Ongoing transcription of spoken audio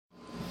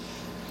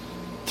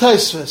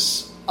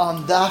Tosofos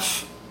on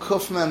Daf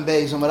Kuf Mem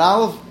Beis Amud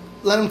Aleph.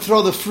 Let him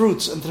throw the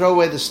fruits and throw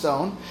away the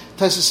stone.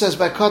 Tosofos says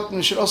by cutting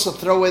we should also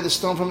throw away the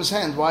stone from his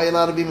hand. Why are you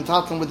allowed to be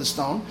metatlan with the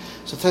stone?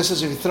 So Tosofos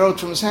says if you throw it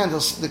from his hand,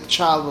 the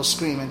child will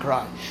scream and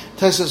cry.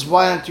 Tosofos says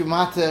why aren't you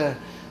matter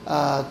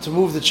to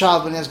move the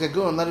child when he has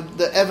gagun? Let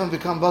the Evan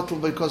become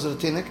bottled because of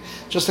the tinik,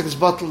 just like it's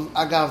bottled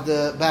agav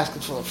the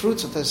basket full of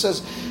fruits. So Tosofos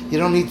says you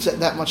don't need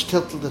that much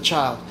tiltal the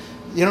child.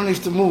 You don't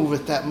need to move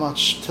it that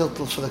much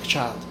tiltal for the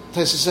child.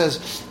 Tosofos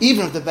says,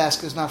 even if the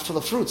basket is not full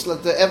of fruits,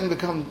 let the Evan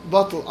become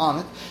bottle on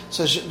it.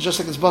 So just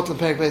like it's bottle in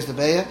Perek Beis the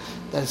Beya,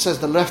 that it says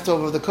the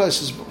leftover of the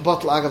kois is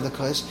bottle agav the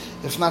kois,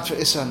 if not for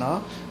Issa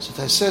no. So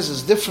Tosofos says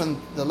it's different,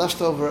 the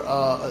leftover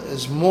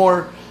is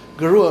more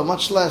gerua,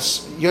 much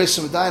less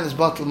Yosem Dayan is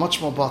bottle,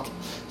 much more bottle.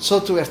 So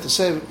too we have to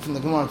say from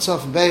the Gemara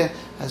itself in Beya,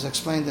 as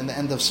explained in the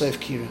end of Seif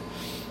Kira.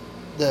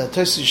 The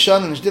Tosofos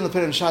Shon and Jdin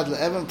Lepir and Shad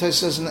Le'evan. Tosofos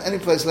says in any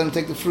place let him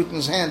take the fruit in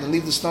his hand and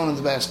leave the stone in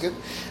the basket.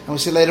 And we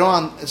see later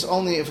on it's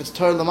only if it's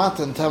Torah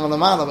Lamata and Tama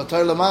Lamala, but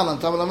Torah Lamala and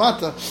Tama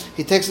Lamata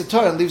he takes the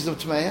Torah and leaves the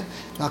Tmeya.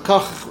 Now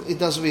Koch he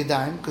does with a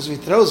dime because if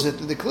he throws it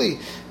with the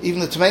Kli, even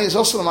the Tmeya is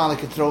also Lamala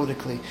can throw with the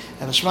Kli.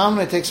 And the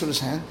Shmamre takes it with his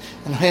hand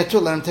and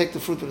Hayatul let him take the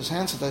fruit with his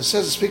hand. So Tosofos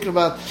says speaking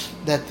about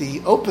that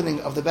the opening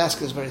of the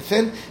basket is very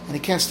thin and he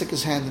can't stick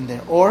his hand in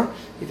there. Or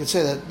you could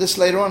say that this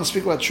later on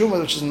speak about Truma,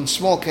 which is in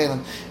small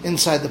kalim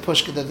inside the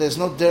pushka, that there's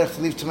no derech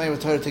to leave Tamei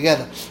with Torah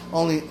together,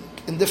 only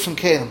in different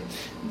kalim,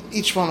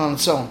 each one on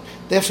its own.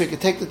 Therefore, you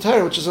could take the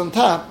Torah, which is on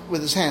top,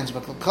 with his hands.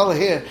 But the color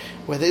here,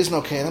 where there is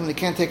no kalim, and he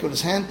can't take it with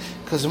his hand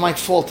because it might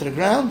fall to the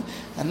ground.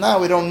 And now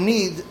we don't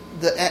need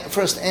the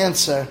first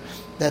answer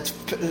that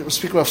we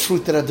speak about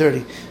fruit that are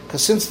dirty,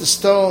 because since the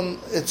stone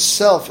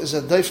itself is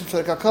a doifim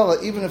for the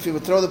kakala, even if you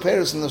would throw the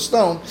pears in the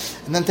stone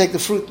and then take the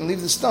fruit and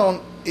leave the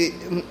stone,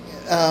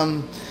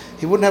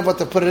 he wouldn't have what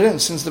to put it in,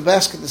 since the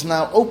basket is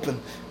now open,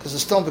 because the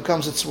stone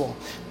becomes its wall.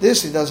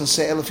 This he doesn't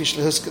say, Elafish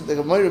lehuska, the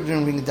Gemara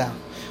didn't bring it down.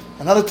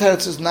 Another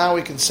teretz is now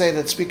we can say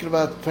that speaking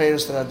about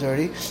prayers that are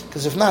dirty,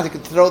 because if not, he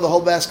could throw the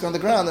whole basket on the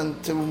ground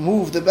and to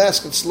move the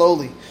basket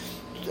slowly,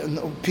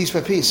 piece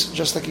by piece,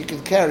 just like you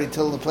could carry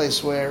till the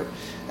place where,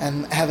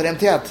 and have it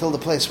empty out till the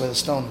place where the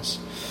stone is.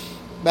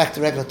 Back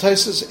to regular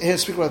Tosofos. Here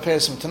speaking about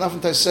prayers, Tanafim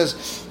Tosofos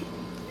says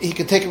he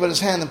could take it with his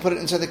hand and put it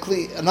inside the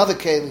kli, another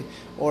keli,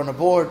 or on a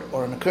board,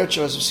 or in a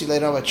kercher, as we see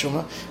later on by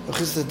Truma.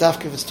 If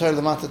it's Torah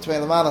Lamata,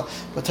 Tmei Lamata,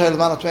 but Torah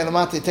Lamata, Tmei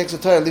Lamata, he takes the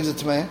Torah, leaves it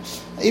Tmei.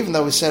 Even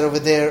though we said over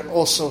there,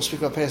 also speak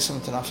about Peres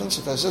and Tanafin,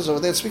 so it says over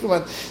there, speak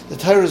about the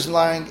Torah is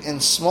lying in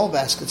small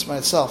baskets by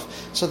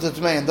itself, so the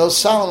Tmei, and those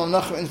Salam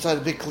Nachim inside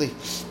a big kli.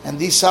 And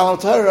these Salam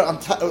Torah,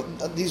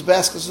 these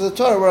baskets of the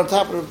Torah were on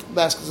top of the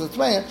baskets of the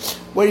Tmei,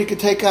 where you could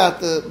take out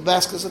the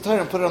baskets of the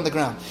Torah and put it on the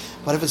ground.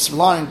 But if it's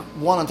lying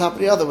one on top of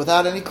the other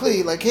without any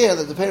kli, like here,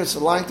 that the parents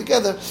are lying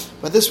together,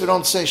 but this we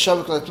don't say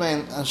Shavak L'Tmein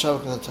and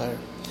Shavak L'Torah.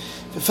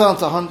 If it fell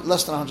into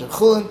less than 100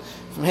 chulin,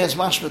 from here it's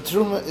mashma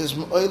truma is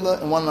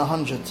oila and 1 in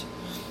 100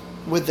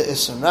 with the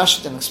isim.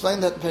 Rashi didn't explain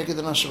that.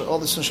 But all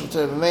this Shavak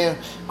L'Torah b'meir,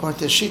 according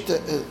to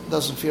Shita, it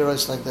doesn't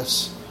theorize like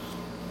this.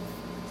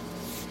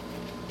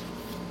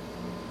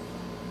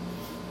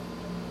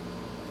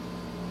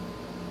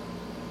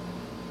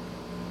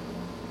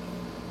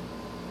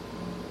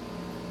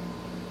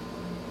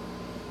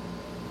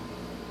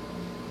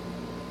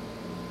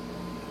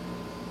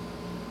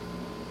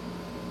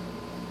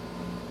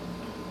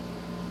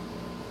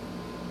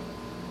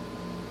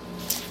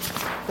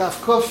 Daf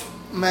Kuf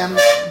Mem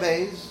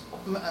Beis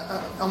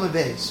Amud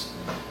Beis.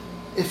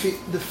 If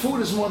the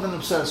food is more than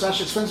absurd, so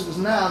Rashi explains it because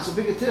now it's a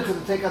bigger tircha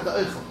to take out the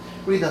oichel.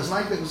 Really doesn't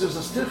like that because there's a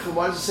tircha.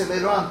 Why does it say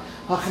later on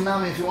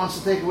Hachinami if he wants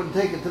to take it, wouldn't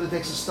take it until he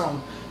takes a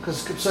stone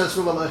because absurd is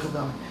rubal oichel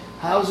dami.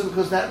 How is it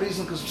because that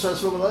reason? Because absurd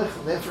is rubal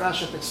oichel. Therefore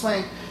Rashi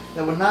explained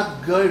that we're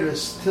not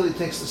goyrus till he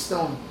takes the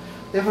stone.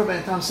 Therefore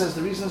Ben Tam says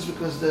the reason is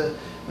because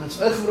when it's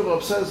oichel rubal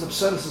absurd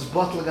is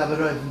bottle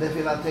gaberoid, and therefore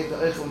you're allowed to take the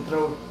oichel and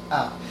throw it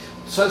out.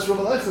 So it's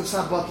rubal oichel, it's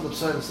not bottle of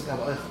soil, it's the gab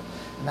oichel.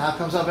 And now it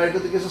comes out very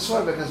good that gives a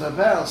sword because a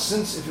barrel,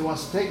 since if he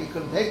wants to take it, he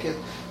couldn't take it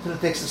till it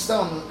takes a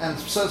stone, and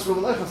so it's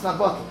rubal oichel, it's not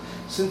bottle.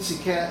 Since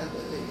he can't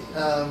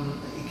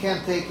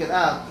take it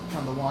out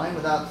from the wine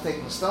without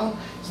taking the stone,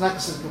 it's not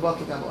considered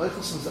bottle gab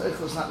oichel, since the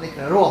oichel is not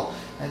nikra at all,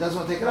 and he doesn't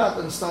want to take it out,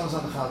 then the stone is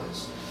on the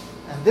chavis.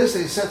 And this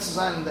that he sets his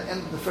eye in the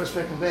end of the first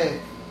Perek Bay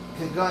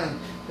can go in.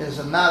 There's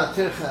a nara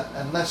tircha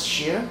and less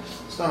shear.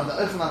 Stone the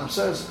oichel not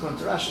absurd, according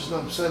to Rashi, is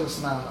going absurd,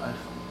 it's not an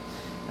oichel.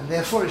 And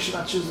therefore, you should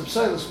not choose the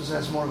pseudus because it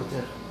has more of a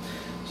tircha.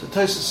 So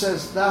Tosofos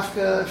says,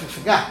 Dafka, if you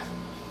forgot.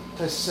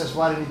 Tosofos says,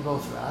 why do you need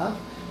both Rav?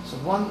 So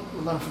one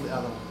will learn from the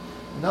other one.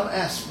 And don't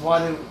ask why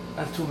there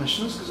are two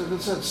missions, because if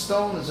it said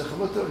stone is a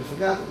chavuta, you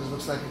forgot it, because it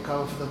looks like a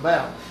cover for the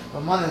barrel.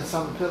 But money is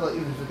on the pillow,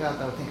 even if you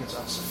forgot, I would think it's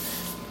also.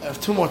 I have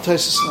two more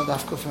Tosofos in the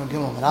Dafka from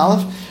Gimel and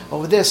Aleph.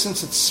 Over there,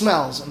 since it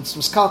smells and it's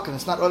miskalkin,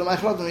 it's not Olam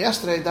Eichrodim.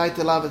 Yesterday, I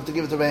allowed it to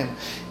give it to Behemah.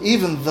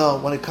 Even though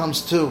when it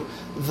comes to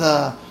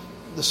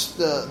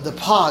the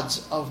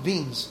pods of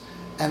beans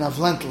and of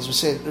lentils. We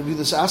say review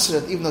this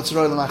aseret even though it's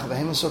royal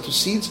l'machav. So to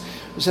seeds,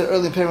 we said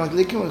earlier in Perek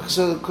Likim,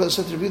 because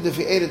said to review if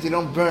you ate it, you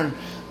don't burn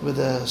with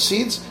the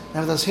seeds.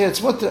 Nevertheless, here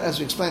it's mutter, as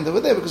we explained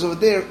over there, because over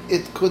there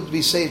it could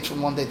be saved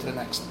from one day to the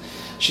next.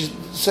 She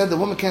said the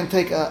woman can't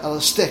take a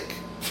stick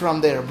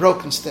from there, a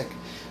broken stick.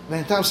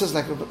 Many times says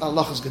like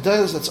Allah's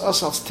gedolos, that's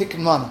us al stick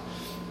and mana.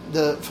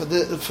 For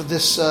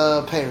this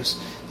pairs.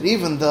 That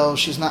even though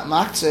she's not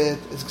maktzeh,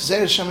 it's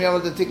gzeir shem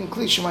yavel the tikkun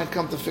kli, she might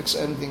come to fix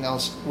anything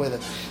else with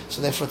it.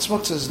 So therefore, it's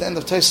muktzeh is the end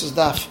of Tosofos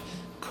Daf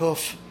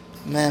Kuf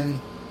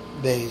Mem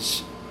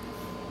Beis.